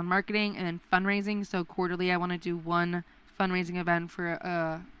emphasize on marketing and then fundraising. So quarterly, I want to do 1 fundraising event for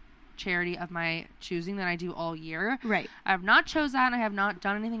a charity of my choosing that I do all year. Right. I have not chose that, and I have not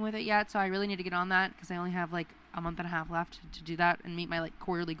done anything with it yet, so I really need to get on that because I only have like a month and a half left to do that and meet my like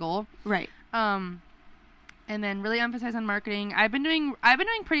quarterly goal. Right. And then really emphasize on marketing. I've been doing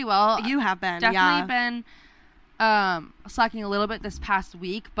pretty well. You have been. Definitely Yeah. been slacking a little bit this past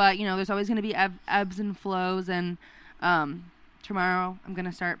week, but you know there's always going to be ebbs and flows. And tomorrow I'm going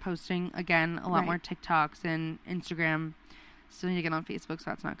to start posting again a lot Right. more TikToks and Instagram. Still need to get on Facebook, so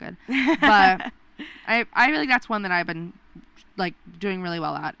that's not good. But I really that's one that I've been like doing really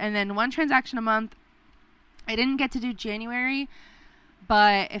well at. And then 1 transaction a month. I didn't get to do January,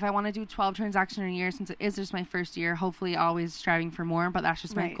 but if I want to do 12 transactions in a year, since it is just my first year, hopefully always striving for more, but that's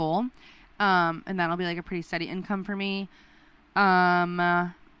just my Right. goal. And that'll be like a pretty steady income for me.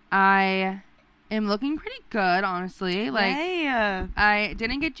 I am looking pretty good, honestly. Like Yay. I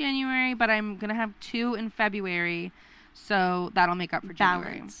didn't get January, but I'm going to have 2 in February. So that'll make up for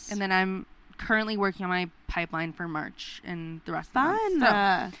January. Balance. And then I'm currently working on my pipeline for March and the rest of the Fun.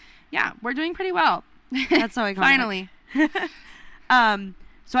 month. So, yeah, we're doing pretty well. That's so iconic. Finally.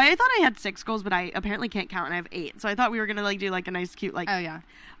 So I thought I had 6 goals, but I apparently can't count, and I have 8. So I thought we were gonna like do like a nice, cute like Oh, yeah.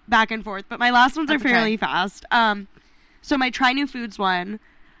 back and forth. But my last ones That's are okay. fairly fast. So my try new foods one,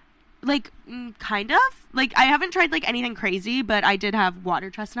 like kind of like I haven't tried like anything crazy, but I did have water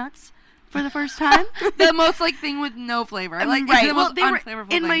chestnuts for the first time. The most like thing with no flavor. Like right. the Well, most they were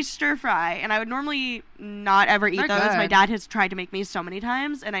unflavorful in thing. my stir fry, and I would normally not ever eat They're those. My good. dad has tried to make me so many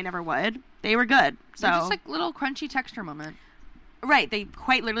times, and I never would. They were good. So They're just like little crunchy texture moment. right, they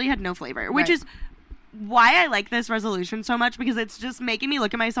quite literally had no flavor, which Right. is why I like this resolution so much, because it's just making me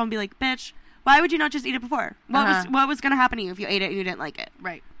look at myself and be like, bitch, why would you not just eat it before? What was going to happen to you if you ate it and you didn't like it?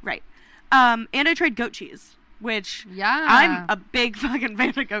 Right. Right. And I tried goat cheese, which Yeah. I'm a big fucking fan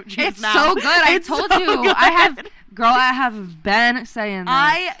of goat cheese It's now. so good. I It's told so you. good. I have been saying this.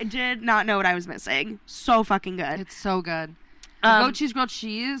 I did not know what I was missing. So fucking good. It's so good. Um, Goat cheese, grilled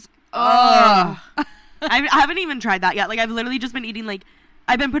cheese. Ugh. Oh. I haven't even tried that yet. Like, I've literally just been eating, like,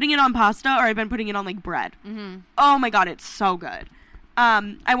 I've been putting it on pasta or I've been putting it on, like, bread. Mm-hmm. Oh, my God, it's so good.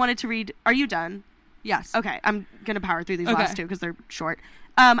 I wanted to read... Are you done? Yes. Okay, I'm going to power through these Okay. last 2 because they're short.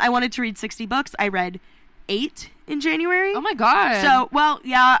 I wanted to read 60 books. I read 8 in January. Oh my god. So, well,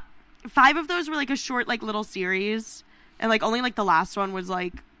 yeah, 5 of those were, like, a short, like, little series. And, like, only, like, the last one was,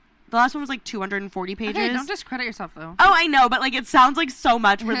 like... The last one was, like, 240 pages. okay, don't discredit yourself though. Oh, I know, but like it sounds like so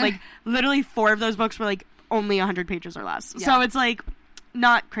much. Where like literally 4 of those books were like only 100 pages or less. Yeah. So it's like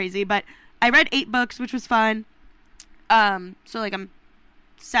not crazy. But I read 8 books, which was fun. So like I'm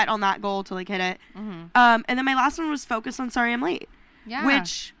set on that goal to like hit it. Mm-hmm. And then my last one was focused on Sorry I'm Late, Yeah.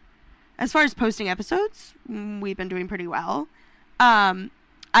 which, as far as posting episodes, we've been doing pretty well.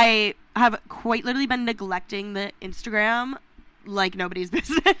 I have quite literally been neglecting the Instagram like nobody's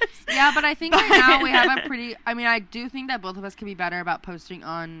business. Yeah, but I think right now we have a pretty. I mean, I do think that both of us could be better about posting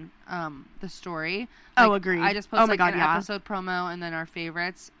on the story. Oh, Like, agreed. I just post Oh my like God, an yeah. episode promo and then our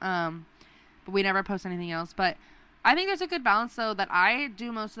favorites. But we never post anything else. But I think there's a good balance though that I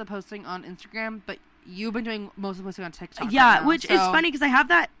do most of the posting on Instagram, but you've been doing most of the posting on TikTok. right Yeah, now, which is so- funny because I have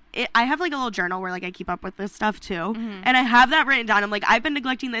that. I have like a little journal where like I keep up with this stuff too, Mhm. and I have that written down. I'm like, I've been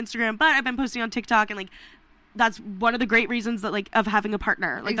neglecting the Instagram, but I've been posting on TikTok, and like that's one of the great reasons that, like, of having a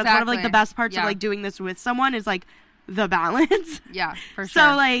partner. Like, that's one of, like, the best parts of, like, doing this with someone is, like, the balance. Yeah, for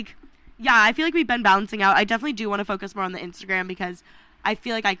sure. So, like, yeah, I feel like we've been balancing out. I definitely do want to focus more on the Instagram because I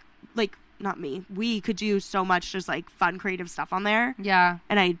feel like we could do so much just, like, fun, creative stuff on there. Yeah.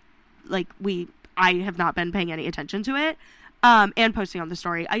 And I have not been paying any attention to it. And posting on the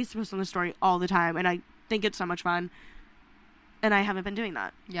story. I used to post on the story all the time, and I think it's so much fun. And I haven't been doing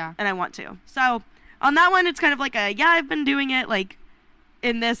that. Yeah. And I want to. So, on that one, it's kind of like I've been doing it, like,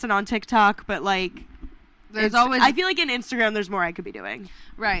 in this and on TikTok, but, like, I feel like in Instagram, there's more I could be doing.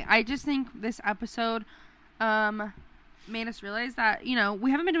 Right. I just think this episode, made us realize that, you know,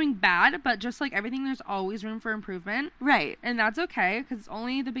 we haven't been doing bad, but just like everything, there's always room for improvement. Right. And that's okay, because it's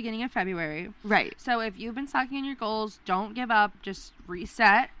only the beginning of February. Right. So if you've been slacking on your goals, don't give up. Just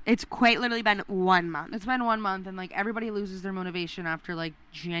reset. It's quite literally been 1 month. It's been 1 month, and like everybody loses their motivation after like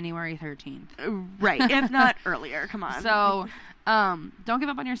January 13th. Right. If not earlier. Come on. So don't give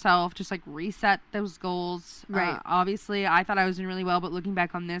up on yourself. Just like reset those goals. Right. Obviously, I thought I was doing really well, but looking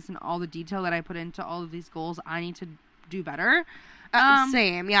back on this and all the detail that I put into all of these goals, I need to do better.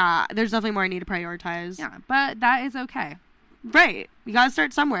 Same. Yeah. There's definitely more I need to prioritize. Yeah, but that is okay. Right. We got to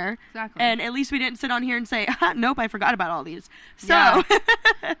start somewhere. Exactly. And at least we didn't sit on here and say, nope, I forgot about all these. So.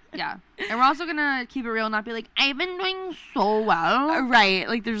 Yeah. Yeah. And we're also going to keep it real and not be like, I've been doing so well. Right.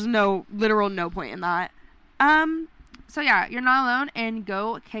 Like, there's no point in that. So, yeah, you're not alone, and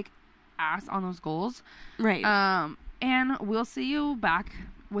go kick ass on those goals. Right. And we'll see you back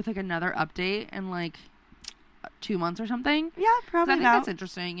with, like, another update in, like, 2 months or something. Yeah, probably. I think that's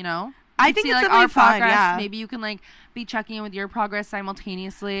interesting, you know? I think see, it's like, our progress. fun, yeah. Maybe you can, like, be checking in with your progress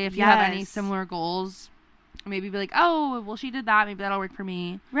simultaneously. If you have any similar goals, maybe be like, oh, well, she did that. Maybe that'll work for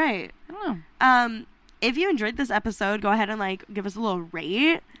me. Right. I don't know. If you enjoyed this episode, go ahead and, like, give us a little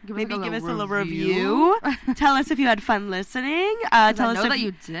rate. Maybe give us a little review. Tell us if you had fun listening. Tell us if that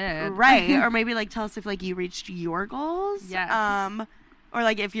you did. Right. Or maybe, like, tell us if, like, you reached your goals. Yes. Or,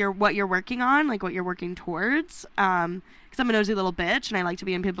 like, if what you're working on, like, what you're working towards. Because I'm a nosy little bitch, and I like to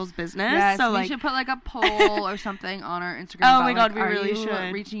be in people's business. Yes, so, we should put, like, a poll or something on our Instagram. Oh, about, my God, like, we really should. Are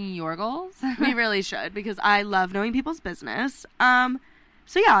you reaching your goals? We really should, because I love knowing people's business.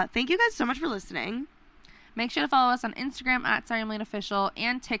 So, yeah, thank you guys so much for listening. Make sure to follow us on Instagram at SorryI'mLateOfficial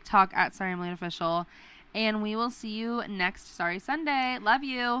and TikTok at SorryI'mLateOfficial. And we will see you next Sorry Sunday. Love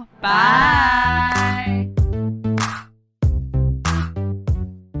you. Bye.